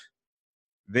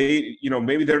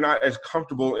maybe they're not as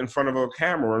comfortable in front of a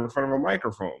camera or in front of a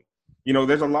microphone.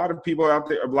 There's a lot of people out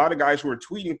there, a lot of guys who are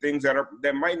tweeting things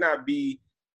that might not be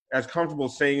as comfortable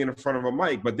saying in front of a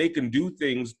mic, but they can do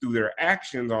things through their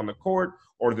actions on the court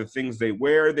or the things they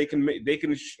wear. They can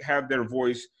have their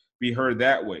voice be heard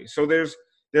that way. So there's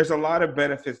a lot of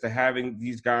benefits to having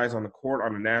these guys on the court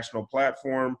on a national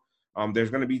platform. There's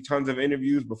going to be tons of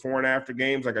interviews before and after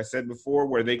games, like I said before,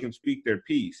 where they can speak their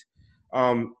piece.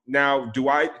 Now,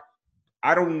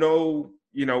 I don't know,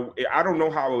 I don't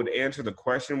know how I would answer the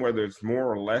question, whether it's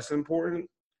more or less important.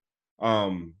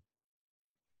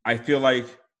 I feel like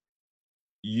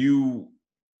you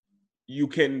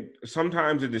can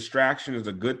sometimes a distraction is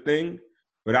a good thing,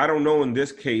 but I don't know in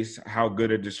this case how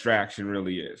good a distraction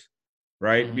really is,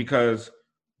 right? Mm-hmm. Because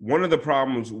one of the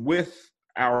problems with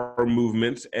our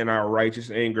movements and our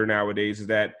righteous anger nowadays is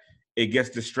that it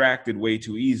gets distracted way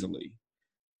too easily.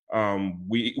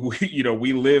 We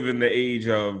live in the age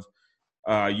of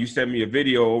you send me a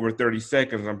video over 30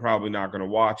 seconds, I'm probably not going to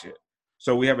watch it.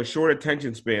 So we have a short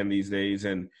attention span these days,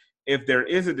 and if there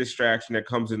is a distraction that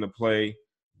comes into play,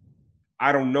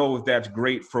 I don't know if that's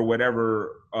great for whatever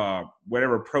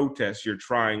protest you're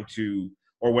trying to,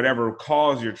 or whatever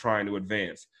cause you're trying to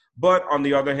advance. But on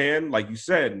the other hand, like you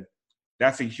said,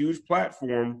 that's a huge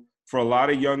platform for a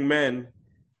lot of young men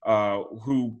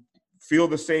who feel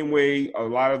the same way a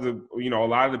lot of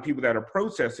the people that are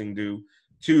protesting do,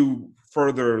 to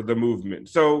further the movement.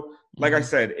 So, like I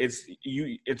said,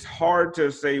 it's hard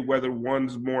to say whether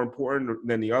one's more important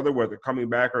than the other, whether coming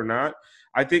back or not.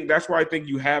 I think that's why I think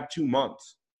you have 2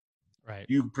 months. Right.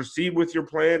 You proceed with your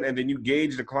plan, and then you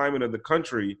gauge the climate of the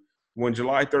country when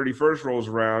July 31st rolls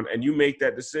around, and you make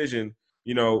that decision.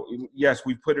 Yes,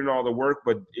 we put in all the work,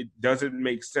 but it doesn't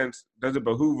make sense. Doesn't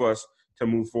behoove us to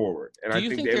move forward. And do I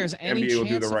you think the there's any NBA will do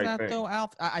chance the of right that, thing. though,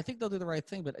 Alf? I think they'll do the right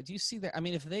thing, but do you see that? I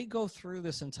mean, if they go through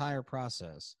this entire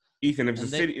process, Ethan,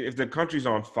 if the country's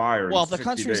on fire, well, in if the 60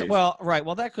 country's days, well, right,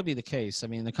 well, that could be the case. I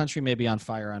mean, the country may be on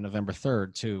fire on November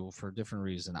 3rd too, for a different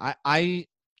reason. I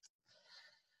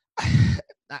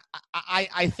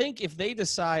think if they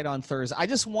decide on Thursday, I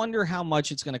just wonder how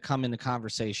much it's going to come into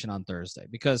conversation on Thursday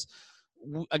because,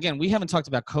 again, we haven't talked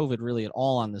about COVID really at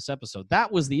all on this episode.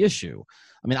 That was the issue.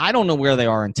 I mean, I don't know where they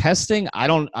are in testing.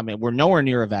 We're nowhere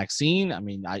near a vaccine. I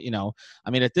mean,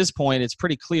 at this point, it's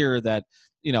pretty clear that,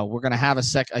 we're going to have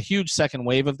a huge second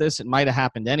wave of this. It might have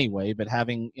happened anyway, but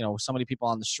having, so many people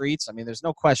on the streets, I mean, there's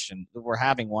no question that we're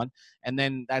having one. And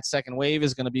then that second wave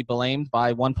is going to be blamed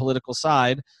by one political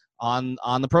side on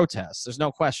the protests. There's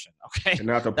no question. Okay. And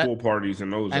not the pool parties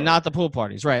and those. And not the pool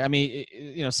parties. Right. I mean,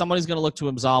 somebody's going to look to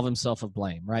absolve himself of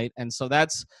blame. Right. And so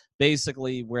that's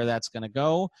basically where that's going to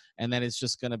go. And then it's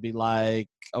just going to be like,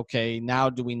 okay, now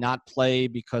do we not play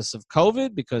because of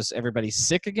COVID, because everybody's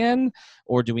sick again?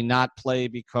 Or do we not play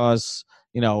because,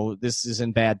 this is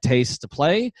in bad taste to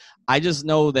play? I just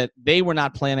know that they were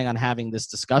not planning on having this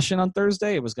discussion on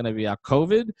Thursday. It was going to be about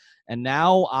COVID. And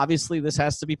now, obviously, this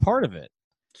has to be part of it.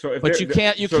 So but you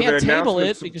can't table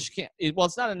it because you can't. Well,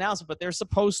 it's not an announcement, but they're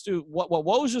supposed to. What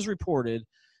Woj has reported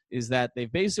is that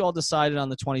they've basically all decided on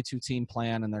the 22-team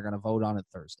plan, and they're going to vote on it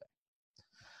Thursday.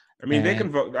 I mean, they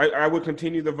can vote. I would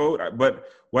continue the vote, but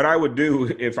what I would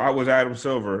do if I was Adam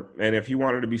Silver and if he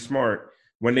wanted to be smart,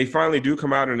 when they finally do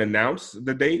come out and announce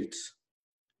the dates,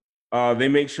 they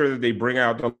make sure that they bring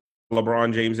out the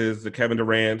LeBron Jameses, the Kevin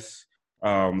Durant's,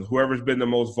 whoever's been the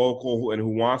most vocal and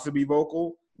who wants to be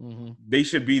vocal. Mm-hmm. They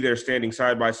should be there standing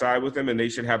side by side with them, and they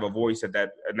should have a voice at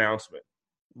that announcement.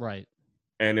 Right.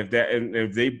 And if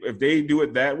they do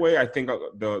it that way, I think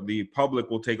the public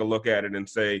will take a look at it and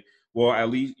say, well, at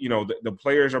least the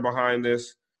players are behind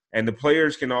this, and the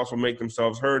players can also make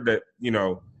themselves heard that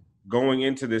going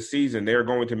into this season, they're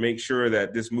going to make sure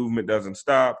that this movement doesn't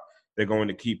stop. They're going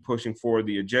to keep pushing forward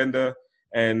the agenda,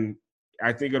 and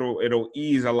I think it'll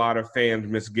ease a lot of fans'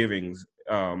 misgivings.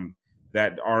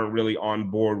 That aren't really on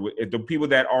board with the people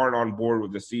that aren't on board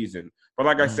with the season. But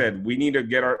like I said, we need to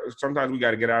sometimes we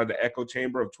got to get out of the echo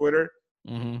chamber of Twitter.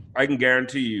 Mm-hmm. I can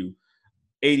guarantee you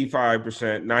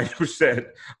 85%, 90%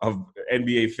 of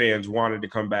NBA fans wanted to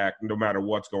come back no matter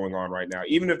what's going on right now.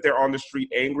 Even if they're on the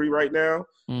street angry right now,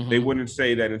 they wouldn't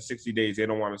say that in 60 days they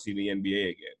don't want to see the NBA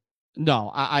again.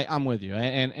 No, I'm with you.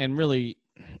 And really,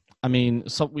 I mean,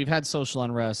 so we've had social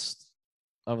unrest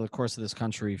over the course of this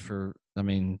country for,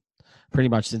 pretty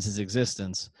much since its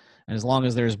existence. And as long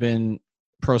as there's been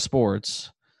pro sports,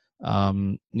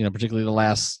 particularly the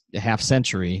last half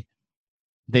century,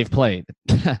 they've played.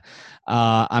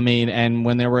 And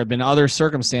when there have been other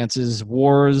circumstances,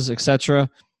 wars, etc.,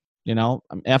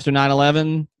 after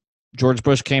 9/11, George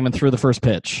Bush came and threw the first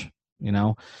pitch, I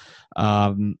will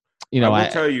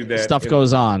tell you that stuff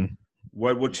goes on.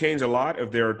 What would change a lot if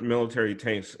there are military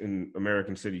tanks in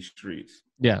American city streets?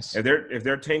 Yes. If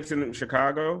there are tanks in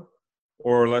Chicago,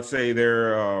 or let's say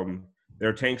there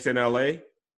are tanks in LA,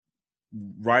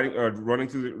 driving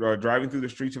through the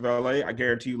streets of LA, I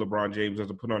guarantee you LeBron James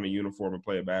doesn't put on a uniform and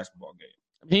play a basketball game.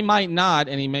 He might not,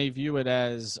 and he may view it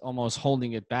as almost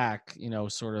holding it back,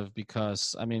 sort of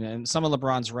because, and some of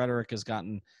LeBron's rhetoric has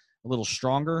gotten a little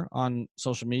stronger on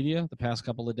social media the past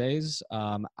couple of days,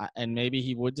 and maybe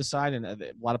he would decide, and a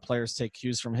lot of players take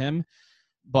cues from him.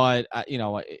 But,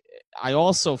 I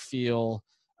also feel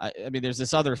there's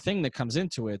this other thing that comes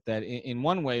into it that in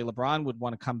one way, LeBron would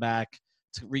want to come back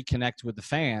to reconnect with the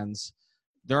fans.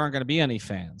 There aren't going to be any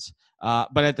fans.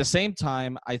 But at the same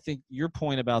time, I think your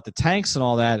point about the tanks and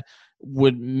all that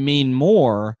would mean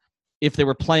more if they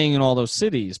were playing in all those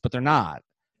cities, but they're not.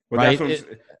 Well, right?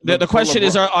 The question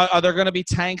is, are there going to be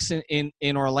tanks in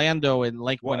Orlando and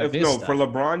Lake Buena Vista? No, for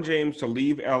LeBron James to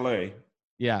leave LA.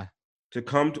 Yeah. To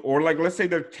come to, or let's say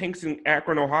there are tanks in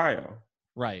Akron, Ohio.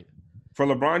 Right. For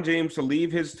LeBron James to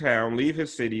leave his town, leave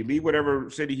his city, leave whatever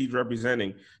city he's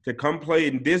representing, to come play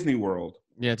in Disney World.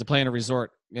 Yeah, to play in a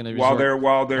resort. While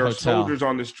there are soldiers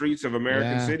on the streets of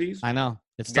American cities. I know.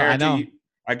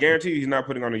 I guarantee he's not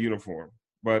putting on a uniform.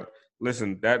 But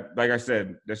listen, that, like I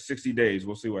said, that's 60 days.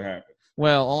 We'll see what happens.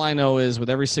 Well, all I know is with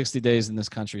every 60 days in this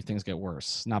country, things get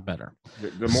worse, not better.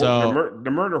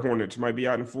 The murder hornets might be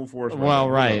out in full force. Well,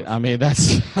 right.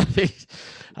 This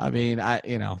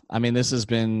has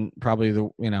been probably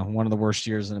one of the worst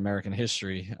years in American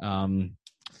history. And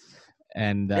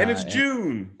it's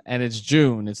June. And it's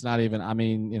June. It's not even. And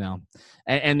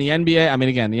the NBA.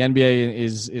 Again, the NBA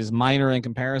is minor in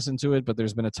comparison to it, but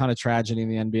there's been a ton of tragedy in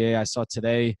the NBA. I saw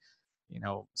today,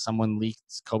 someone leaked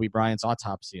Kobe Bryant's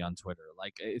autopsy on Twitter.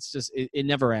 Like, it's just, it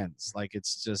never ends. Like,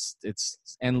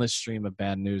 it's endless stream of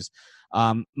bad news.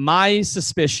 My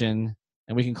suspicion,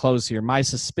 and we can close here, my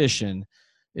suspicion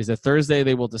is that Thursday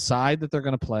they will decide that they're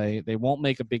going to play. They won't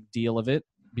make a big deal of it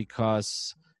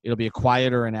because it'll be a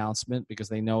quieter announcement because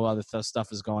they know other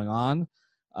stuff is going on.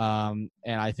 And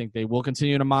I think they will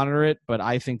continue to monitor it, but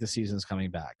I think the season's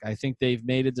coming back. I think they've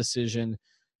made a decision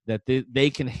that they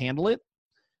can handle it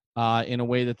in a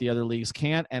way that the other leagues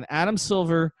can't. And Adam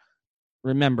Silver,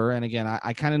 remember, and again,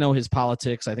 I kind of know his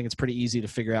politics. I think it's pretty easy to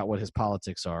figure out what his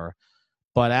politics are.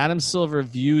 But Adam Silver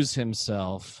views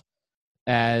himself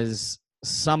as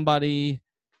somebody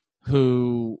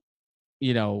who,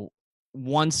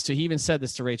 wants to, he even said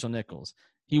this to Rachel Nichols,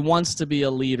 he wants to be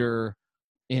a leader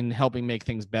in helping make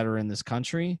things better in this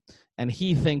country. And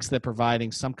he thinks that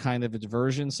providing some kind of a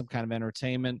diversion, some kind of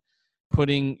entertainment,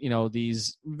 putting,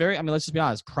 these let's just be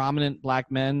honest, prominent black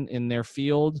men in their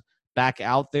field back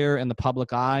out there in the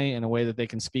public eye in a way that they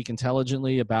can speak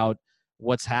intelligently about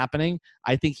what's happening.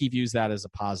 I think he views that as a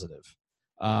positive.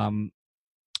 And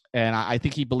I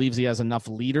think he believes he has enough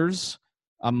leaders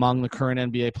among the current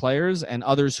NBA players and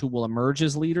others who will emerge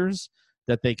as leaders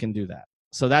that they can do that.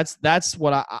 So that's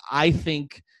what I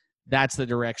think that's the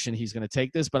direction he's going to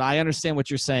take this. But I understand what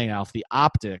you're saying, Alf. The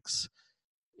optics,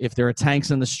 if there are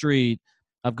tanks in the street,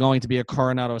 of going to be at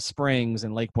Coronado Springs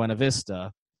and Lake Buena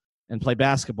Vista and play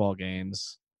basketball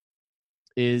games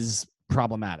is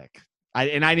problematic. I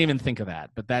didn't even think of that,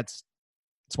 but that's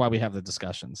why we have the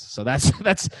discussions. So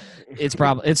it's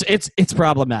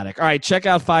problematic. All right, check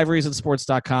out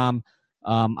 5reasonsports.com.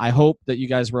 I hope that you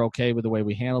guys were okay with the way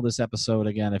we handled this episode.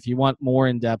 Again, if you want more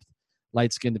in-depth,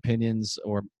 light-skinned opinions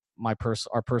or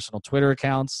our personal Twitter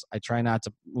accounts, I try not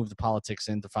to move the politics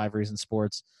into 5 Reason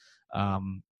Sports.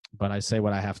 But I say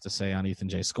what I have to say on Ethan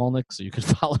J. Skolnick, so you can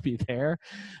follow me there,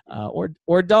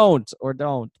 or don't.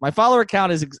 My follower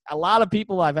account is a lot of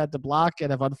people I've had to block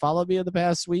and have unfollowed me in the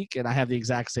past week, and I have the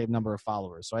exact same number of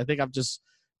followers. So I think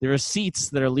there are seats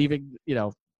that are leaving,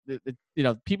 people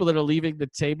that are leaving the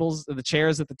tables, the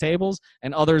chairs at the tables,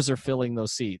 and others are filling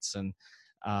those seats, and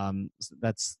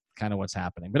that's kind of what's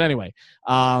happening. But anyway,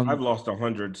 I've lost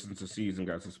 100 since the season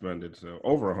got suspended, so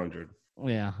over 100.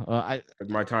 Yeah,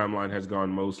 my timeline has gone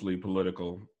mostly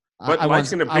political, but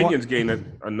Light-Skinned Opinions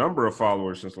gained a number of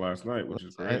followers since last night, which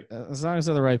is great. As long as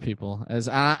they're the right people. And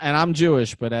I'm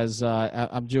Jewish, but as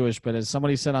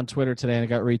somebody said on Twitter today, and it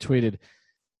got retweeted,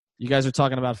 you guys are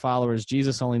talking about followers.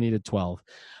 Jesus only needed 12.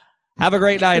 Have a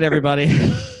great night, everybody.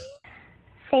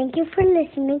 Thank you for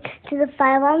listening to the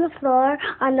 5 on the Floor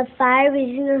on the 5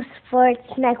 Reasons Sports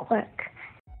Network.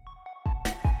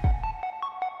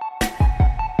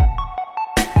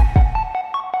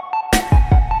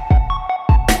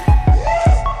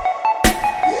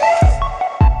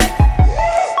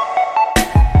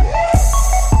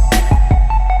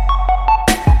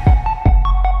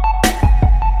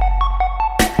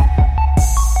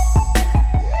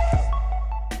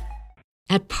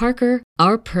 At Parker,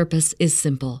 our purpose is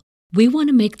simple. We want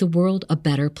to make the world a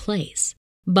better place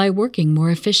by working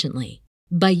more efficiently,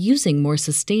 by using more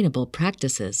sustainable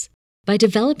practices, by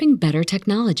developing better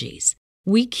technologies.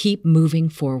 We keep moving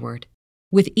forward.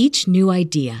 With each new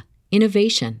idea,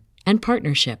 innovation, and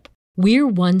partnership, we're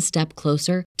one step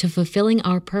closer to fulfilling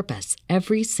our purpose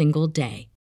every single day.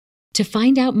 To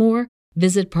find out more,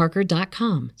 visit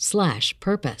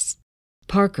parker.com/purpose.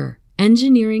 Parker,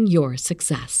 engineering your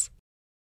success.